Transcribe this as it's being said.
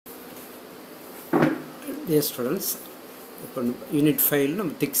Dear students, unit 5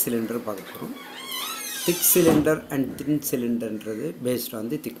 நம்ம thick cylinder பார்க்க போறோம். Thick cylinder and thin cylinder என்றது based on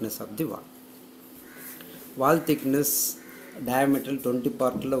the thickness of the wall. Wall thickness diameter 20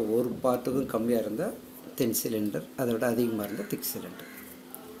 பார்ட்ல ஒரு பார்ட்டுக்கும் கம்மியா இருந்தா thin cylinder, அதோட அதிகமா இருந்தா thick cylinder.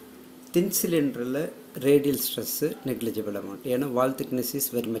 Thin cylinderல radial stress negligible amount. ஏன்னா wall thickness is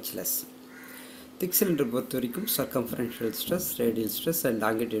very much less. Thick cylinder பொறுத்த வரைக்கும் circumferential stress, radial stress and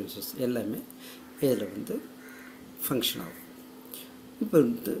longitudinal stress எல்லாமே இதில் வந்து ஃபங்க்ஷன் ஆகும். இப்போ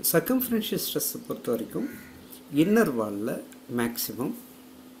சர்க்கம்ஃபரன்ஷியல் ஸ்ட்ரெஸ் பொறுத்த வரைக்கும் இன்னர் வாலில் மேக்ஸிமம்,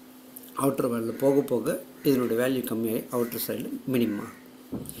 அவுட்டர் வாலில் போக போக இதனுடைய வேல்யூ கம்மியாகி அவுட்டர் சைடில் மினிமம்.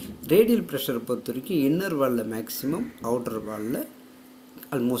 ரேடியல் ப்ரெஷரை பொறுத்த வரைக்கும் இன்னர் வாலில் மேக்ஸிமம், அவுட்டர் வாலில்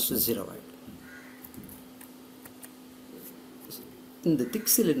ஆல்மோஸ்ட் 0 ஆகிடும். இந்த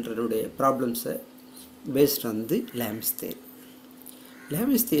திக் சிலிண்டருடைய ப்ராப்ளம்ஸை based on the lamps theory.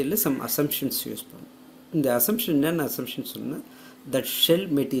 Lamps தியரியில் some assumptions use பண்ணும். இந்த அசம்ஷன் என்னென்ன அசம்ஷன் சொன்னால், that shell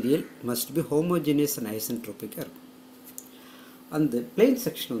material must be homogeneous and ஐசென்ட்ரோபிக்காக இருக்கும். அந்த பிளேன்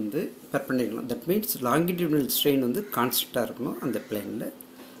செக்ஷன் வந்து perpendicular, that means longitudinal strain வந்து கான்ஸ்டண்ட்டாக இருக்கணும் அந்த பிளேனில்.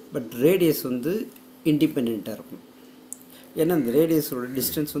 பட் ரேடியஸ் வந்து இண்டிபெண்ட்டாக இருக்கும். ஏன்னா அந்த ரேடியஸோட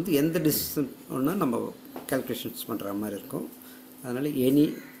டிஸ்டன்ஸ் வந்து எந்த டிஸ்டன்ஸ் ஒன்றா நம்ம கால்குலேஷன்ஸ் பண்ணுற மாதிரி இருக்கும். அதனால் any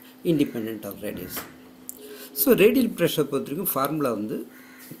independent of radius. So radial pressure பொறுத்த வரைக்கும் ஃபார்முலா வந்து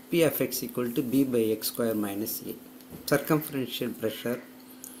P of x equal to B by x square minus A. Circumferential pressure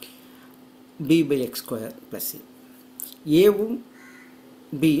B by x square plus A. Aவும்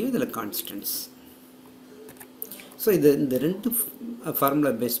Bயும் இதில் கான்ஸ்டன்ட்ஸ். ஸோ இந்த ரெண்டு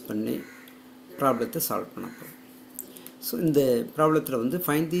ஃபார்முலா பேஸ் பண்ணி ப்ராப்ளத்தை solve பண்ண போகிறோம். ஸோ இந்த ப்ராப்ளத்தில் வந்து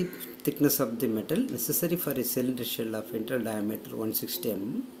find the thickness of the metal necessary for a cylinder shell of internal diameter 160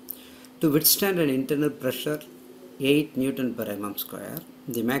 mm to withstand an internal pressure 8 Newton per mm square.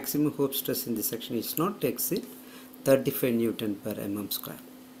 The maximum hope stress in this section is not to exceed 35 Newton per mm square.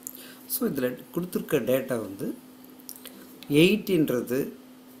 So இதில் கொடுத்துருக்க data வந்து 8ன்றது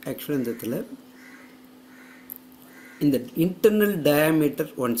ஆக்சுவலாக இந்த இதில் இந்த internal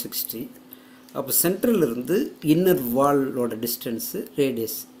diameter 160. அப்போ central இருந்து inner வாலோட distance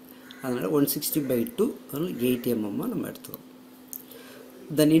radius, அதனால் 160/2, அதனால் 8 mm நம்ம எடுத்துக்கிறோம்.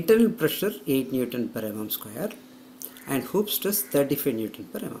 Then internal pressure 8 Newton per mm square and hoop stress 35 Newton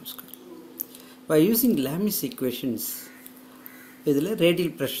per mm square. By using Lami's equations, இதில் radial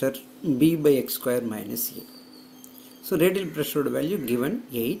pressure B by x square minus A. So radial pressure value given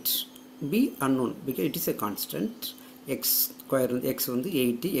 8, B unknown because it is a constant. X square, x வந்து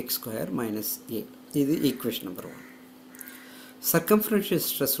 80, x square minus A. இது equation number 1. Circumferential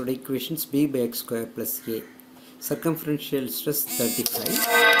stress ஓட equations B by x square plus A. Circumferential stress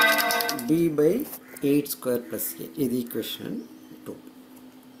 35, B by 8 square plus A. இது equation 2.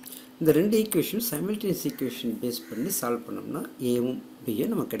 இந்த ரெண்டு equation simultaneous equation base பண்ணி solve பண்ணோம்னா ஏவும்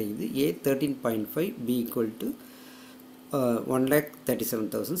பியும் நமக்கு கிடைக்குது. A 13.5, B equal to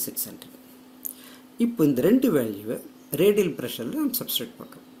 1,37,600. இப்போ இந்த ரெண்டு வேல்யூவை ரேடியல் ப்ரெஷரில் நம்ம சப்ஸ்டிட்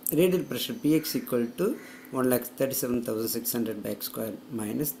பண்ணுறோம். Radial pressure Px equal to 1,37,600 by x square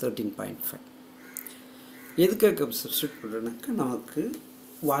minus 13.5. எதுக்காக சப்ஸ்டிட் பண்ணுறோன்னாக்கா நமக்கு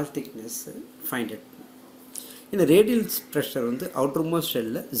வால் திக்னஸ்ஸை ஃபைண்ட் அவுட் பண்ணும். ஏன்னா ரேடியல் ப்ரெஷர் வந்து அவுட்டர் மோஸ்ட்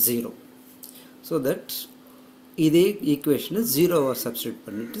ஷெல்லில் 0. ஸோ தட் இதே ஈக்குவேஷனை 0-ஆக சப்ஸ்டிட்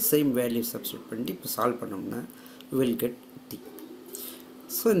பண்ணிவிட்டு சேம் வேல்யூ சப்ஸ்டிட் பண்ணிட்டு இப்போ சால்வ் பண்ணோம்னா வில் கெட் T.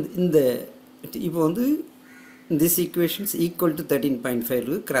 ஸோ இந்த இப்போ வந்து this equations equal to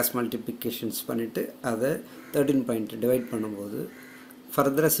 13.5 cross multiplications பண்ணிவிட்டு அதை 13 டிவைட் பண்ணும்போது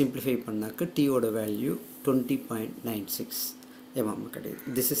ஃபர்தராக சிம்பிளிஃபை பண்ணாக்க டீயோட வேல்யூ 20.96 mm கிடையாது.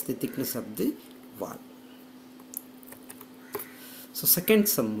 This is the thickness of the wall. So second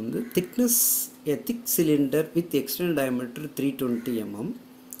sum வந்து thickness a thick cylinder with external diameter 320 mm,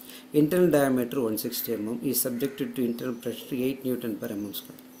 internal diameter 160 mm is subjected to internal pressure 8 Newton per mm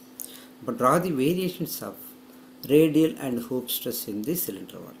square. But draw the variations of radial and hoop stress in the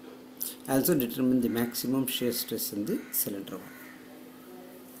cylinder wall. Also determine the maximum shear stress in the cylinder wall.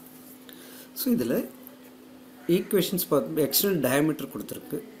 So இதில் equations பார்த்து external diameter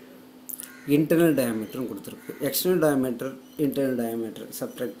கொடுத்துருக்கு, internal டயாமீட்டரும் கொடுத்துருக்கு. External diameter internal diameter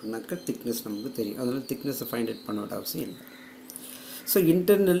subtract பண்ணாக்க thickness நமக்கு தெரியும். அதனால் திக்னஸை find out பண்ண வேண்டிய அவசியம் இல்லை. So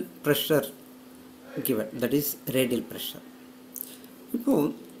internal pressure given, that is radial pressure. இப்போது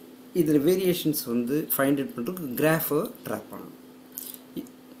இதில் வேரியேஷன்ஸ் வந்து ஃபைண்ட் அவுட் பண்ணுறதுக்கு கிராஃபை ட்ரா பண்ணணும்.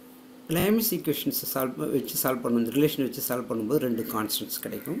 லாமிஸ் ஈக்குவேஷன்ஸை சால்வ் பண்ணும், இந்த ரிலேஷன் வச்சு சால்வ் பண்ணும்போது ரெண்டு கான்ஸ்டன்ட்ஸ்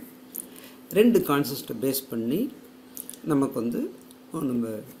கிடைக்கும். ரெண்டு கான்ஸ்டன்ட்டை பேஸ் பண்ணி நமக்கு வந்து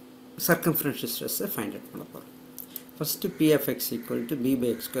நம்ம சர்க்கம்ஃபரன்ஷியல் ஸ்ட்ரெஸ்ஸை ஃபைண்ட் அவுட் பண்ண போகிறோம். First P of x equal to b by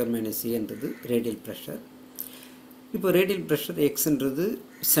x square minus a என்றது radial pressure. இப்போ radial pressure x என்றது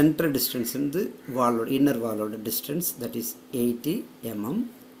center distance இருந்து wall inner wall distance, that is 80 mm.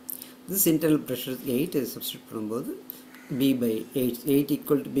 This internal pressure 8 is substitute பண்ணும்போது b by 8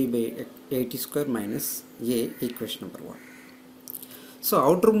 equal to b by 80 square minus a, equation number 1. So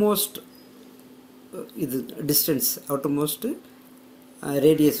outermost இது distance, outermost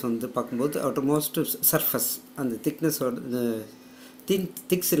radius வந்து பார்க்கும்போது outermost surface, அந்த thickness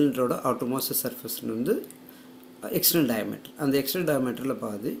thick cylinder ஓட outermost surface வந்து external diameter, அந்த external diameterல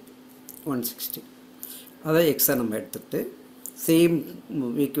பாதி 160. அதை x நம்ம எடுத்துட்டு சேம்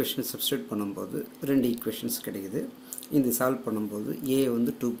ஈக்குவேஷன் சப்ஸ்டிட்யூட் பண்ணும்போது ரெண்டு ஈக்குவேஷன்ஸ் கிடைக்குது. இந்த சால்வ் பண்ணும்போது a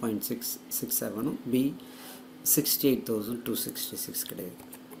வந்து 2.667 b 68,266 கிடைக்குது.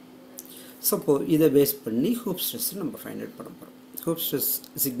 ஸோ இப்போது இதை பேஸ் பண்ணி ஹூப் ஸ்ட்ரெஸ் நம்ம ஃபைண்ட் அவுட் பண்ண போகிறோம். Hoop stress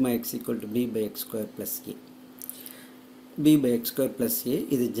sigma X equal to b by x square plus a. b by x square plus a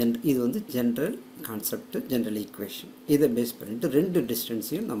இது வந்து ஜென்ரல் கான்செப்ட், ஜென்ரல் ஈக்குவேஷன். இதை பேஸ் பண்ணிவிட்டு ரெண்டு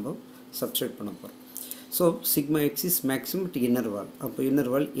டிஸ்டன்ஸையும் நம்ம சப்ஸ்டிட்யூட் பண்ண போகிறோம். So sigma X is maximum to inner வால். அப்போ inner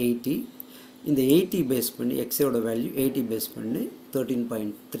வால் 80. இந்த 80 பேஸ் பண்ணி எக்ஸோட வேல்யூ 80 பேஸ் பண்ணி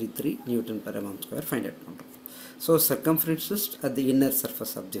 13.33 Newton per mm square find out பண்ணுறோம். So circumference at the inner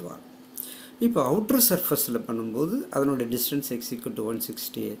surface of the வால். இப்போ அவுட்டர் சர்ஃபேஸில் பண்ணும்போது அதனோட டிஸ்டன்ஸ் x equal to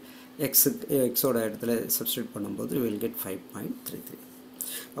 160, எக்ஸோட இடத்துல சப்ஸ்டிட்யூட் பண்ணும்போது வில் கெட் 5.33.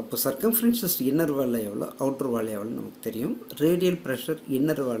 அப்போ சர்க்கம்ஃபரன்ஸ் இன்னர் வாலில் எவ்வளோ, அவுட்டர் வாலில் எவ்வளோ நமக்கு தெரியும். ரேடியல் ப்ரெஷர்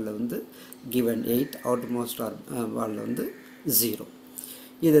இன்னர் வாலில் வந்து கிவன் 8, அவுட்டர் மோஸ்ட் வாலில் வந்து 0.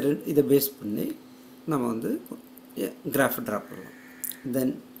 இதை பேஸ் பண்ணி நம்ம வந்து கிராஃப் ட்ரா பண்ணலாம்.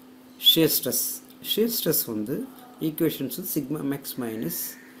 தென் ஷியர் ஸ்ட்ரெஸ் வந்து equations sigma maths minus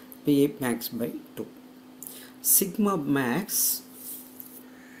PA max by 2. Sigma maths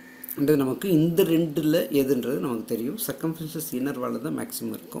என்றது நமக்கு இந்த ரெண்டில் எதுன்றது நமக்கு தெரியும். சர்க்கம்ஃபரன்ஸ் இன்னர் வாலில் தான்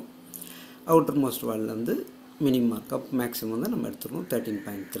மேக்ஸிமம் இருக்கும், அவுட்டர் மோஸ்ட் வாலில் வந்து மினிமம் இருக்கும். அப்போ மேக்ஸிமம் தான் நம்ம எடுத்துருக்கோம்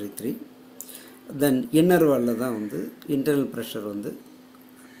 13.33. தென் இன்னர் வாலில் தான் வந்து இன்டர்னல் ப்ரெஷர் வந்து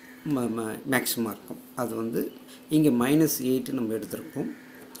மேக்ஸிமம் இருக்கும். அது வந்து இங்கே -8 நம்ம எடுத்திருக்கோம்.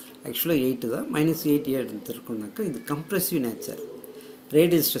 ஆக்சுவலாக 8 தான், -8 எடுத்துருக்கோம்னாக்கா இது கம்ப்ரெசிவ் நேச்சர்.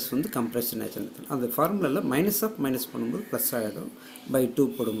 ரேடியல் ஸ்ட்ரெஸ் வந்து கம்ப்ரெசிவ் நேச்சர். அந்த ஃபார்முலாவில் மைனஸ் பண்ணும்போது ப்ளஸ் ஆகிடும். பை 2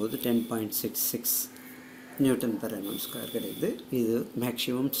 போடும்போது 10.66 நியூட்டன் per mm square கிடைக்குது. இது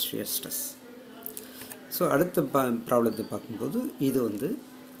மேக்ஸிமம் ஷியர் ஸ்ட்ரெஸ். ஸோ அடுத்த ப்ராப்ளத்தை பார்க்கும்போது இது வந்து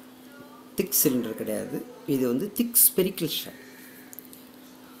திக் சிலிண்டர் கிடையாது, இது வந்து திக் spherical shell.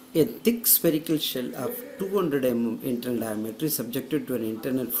 A thick spherical shell of 200 mm internal diameter is subjected to an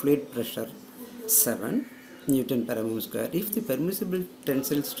internal fluid pressure 7 Newton per mm square if the permissible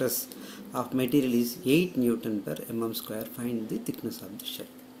tensile stress of material is 8 Newton per mm square. Find the thickness of the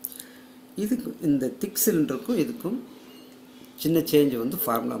shell. இதுக்கு இந்த திக் சிலிண்டருக்கும் இதுக்கும் சின்ன change வந்து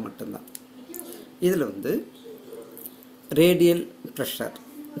formula மட்டும்தான். இதில் வந்து radial pressure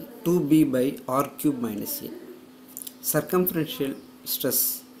 2b by r cube minus a, circumferential stress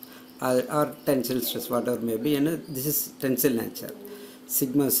or tensile stress whatever may be, and this is tensile nature,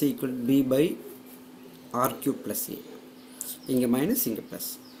 sigma c equal to b by r cube plus a. இங்கே minus இங்கே plus.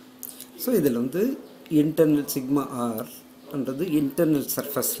 So இதில் வந்து internal sigma R என்றது internal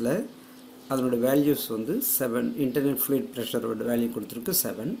சர்ஃபஸில் அதனோட values வந்து 7. Internal fluid ப்ரெஷரோட value கொடுத்துருக்கு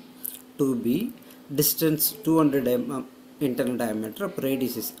 7. 2b distance 200 mm internal diameter, அப்போ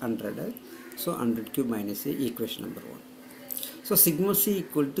radius is 100. So 100 cube minus a, equation number 1. So sigma c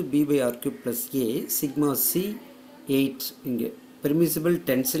equal to b by r cube plus a. Sigma c 8. இங்கே permissible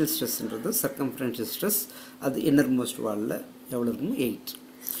tensile stress என்றது circumferential stress, அது innermost wall எவ்வளோ இருக்கும் 8.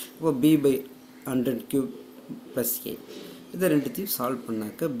 இப்போ b by 100 cube plus a. இதை ரெண்டுத்தையும் solve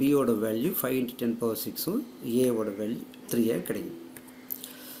பண்ணாக்க b ஓட வேல்யூ 5 into 10 power 6, a ஓட வேல்யூ 3 கிடைக்கும்.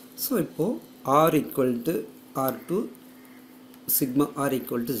 ஸோ இப்போது r equal to r2, sigma r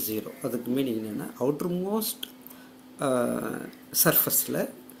equal to 0. அதுக்கு மீனிங் என்னென்னா அவுட்டர் மோஸ்ட் சர்ஃபஸில்,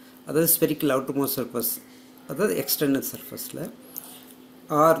 அதாவது ஸ்பெரிக்கல் அவுட்டர் மோஸ்ட் சர்ஃபஸ், அதாவது எக்ஸ்டர்னல் சர்ஃபஸில்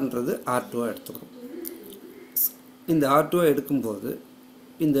ஆர்ன்றது R2 எடுத்துக்கிறோம். இந்த R2 எடுக்கும்போது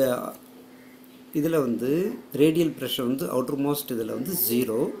இந்த இதில் வந்து ரேடியல் ப்ரெஷர் வந்து அவுட்டர் மோஸ்ட் இதில் வந்து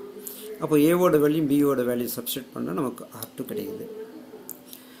 0. அப்போ ஏவோட வேல்யூ பியோட வேல்யூ சப்ஸ்டிட் பண்ணால் நமக்கு R2 கிடைக்குது.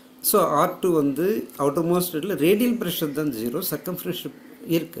 ஸோ R2 வந்து அவுட்டர் மோஸ்ட் இதில் ரேடியல் ப்ரெஷர் தான் 0, சர்க்கம்ஃபரன்ஸ்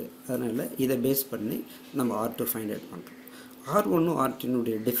இருக்குது. அதனால் இதை பேஸ் பண்ணி நம்ம R2 ஃபைண்ட் அவுட் பண்ணுறோம். R1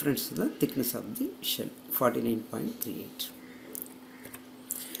 R2 டிஃப்ரென்ஸ் தான் திக்னஸ் ஆஃப் தி ஷெல் 49.38.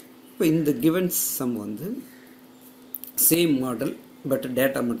 இப்போ இந்த கிவன் சம் வந்து சேம் மாடல், பட்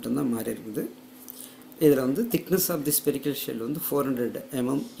டேட்டா மட்டும்தான் மாறி இருக்குது. இதில் வந்து thickness of the spherical shell வந்து 400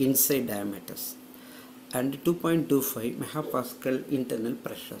 mm inside diameters. and 2.25 megapascal internal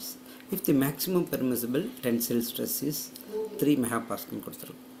pressures. If the maximum permissible tensile stress is 3 megapascal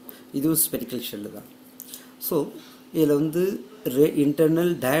கொடுத்துரும். இதுவும் spherical shell தான். ஸோ இதில் வந்து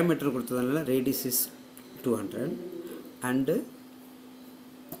இன்டர்னல் டயமீட்டர் கொடுத்ததுனால radius is 200 and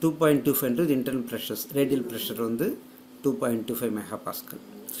 2.25 internal pressures radial pressure வந்து 2.25 megapascal.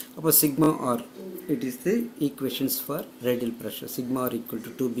 அப்போ sigma R it is the equations for radial pressure. Sigma R equal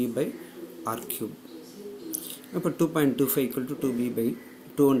to 2b by r cube. அப்போ 2.25 equal to 2b by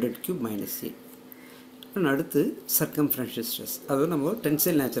 200 cube minus a. அடுத்து circumferential stress, அதாவது நம்ம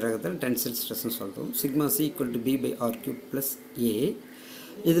tensile நேச்சராக தான் tensile ஸ்ட்ரெஸ்ன்னு சொல்கிறோம். Sigma C equal to b by r cube plus a.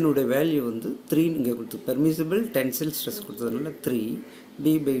 இதனுடைய value வந்து 3 இங்கே கொடுத்து பெர்மிசிபிள் டென்சைல் ஸ்ட்ரெஸ் கொடுத்ததுனால 3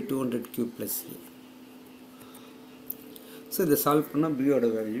 b by 200 cube plus a. So இதை சால்வ் பண்ணால் பியோட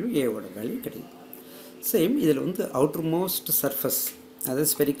வேல்யூ ஏவோட வேல்யூ கிடைக்கும். சேம் இதில் வந்து அவுட்டர் மோஸ்ட் சர்ஃபஸ், அதாவது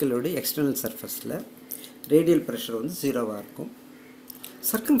ஸ்பெரிக்கலோட எக்ஸ்டர்னல் சர்ஃபஸில் ரேடியல் ப்ரெஷர் வந்து 0வாக இருக்கும்.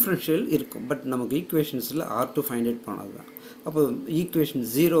 சர்க்கம்ஃபரன்ஷியல் இருக்கும், பட் நமக்கு ஈக்குவேஷன்ஸில் R2 ஃபைண்ட் அவுட் பண்ணது தான். அப்போ ஈக்குவேஷன்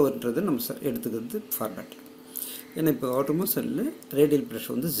 0ன்றது நம்ம எடுத்துக்கிறது ஃபார் பெட்டர். ஏன்னா இப்போ அவுட்டர் மோஸ்ட் செல்லில் ரேடியல்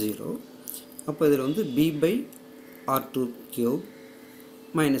ப்ரெஷர் வந்து 0. அப்போ இதில் வந்து b by r2 cube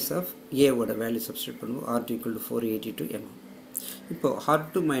minus of ஏவோட வேல்யூ சப்ஸ்டியூட் பண்ணுவோம். R2 equal to 482 mm. இப்போ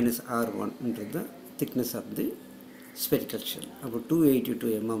R2 minus R1ன்றது thickness of the spherical shell. அப்போ 282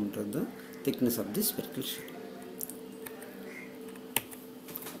 mmன்றது thickness of the spherical shell.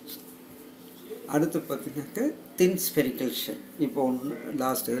 அடுத்து பார்த்தீங்கன்னாக்க தின் ஸ்பெரிக்கல் ஷெல். இப்போ ஒன்று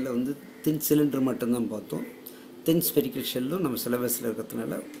லாஸ்ட் இதில் வந்து தின் சிலிண்டர் மட்டும்தான் பார்த்தோம். தின் ஸ்பெரிக்கல் ஷெல்லும் நம்ம சிலபஸில்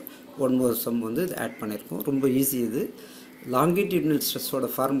இருக்கிறதுனால ஒன் மோர் சம் வந்து இது ஆட் பண்ணியிருக்கோம். ரொம்ப ஈஸி இது. லாங்கிடியூட்னல் ஸ்ட்ரெஸ்ஸோட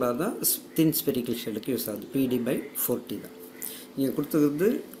ஃபார்முலா தான் தின் ஸ்பெரிக்கல் ஷெல்லுக்கு யூஸ் ஆகுது. PD by 40 தான். இங்கே கொடுத்தது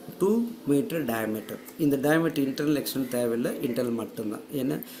 2 மீட்டர் டயமீட்டர். இந்த டயமீட்டர் இன்டர்னல் எக்ஸ்டர்னல் தேவையில்லை, இன்டர்னல் மட்டும்தான்.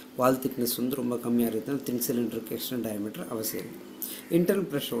 ஏன்னா வால் திக்னஸ் வந்து ரொம்ப கம்மியாக இருக்கிறது, தின் சிலிண்டருக்கு எக்ஸ்டர்னல் டயமீட்டர் அவசியம் இல்லை. இன்டர்னல்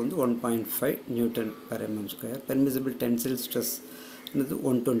ப்ரெஷர் வந்து 1.5 Newton per mm square. Permissible tensile stress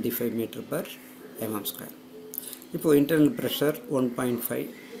 125 metre per mm square. இப்போது internal pressure 1.5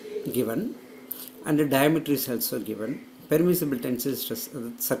 given and diameter is also given. Permissible tensile stress,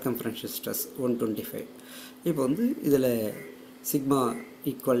 circumferential stress 125. இப்போ வந்து இதில் sigma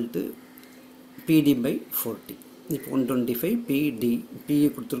equal to PD by 40. இப்போ 125 PD, PE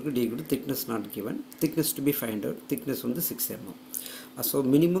கொடுத்துருக்கு, D கொடுத்து, thickness not given. Thickness to be find out, thickness வந்து 6 mm. So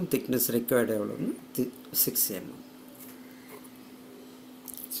minimum thickness required எவ்வளோன்னு 6 mm.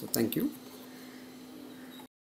 So thank you.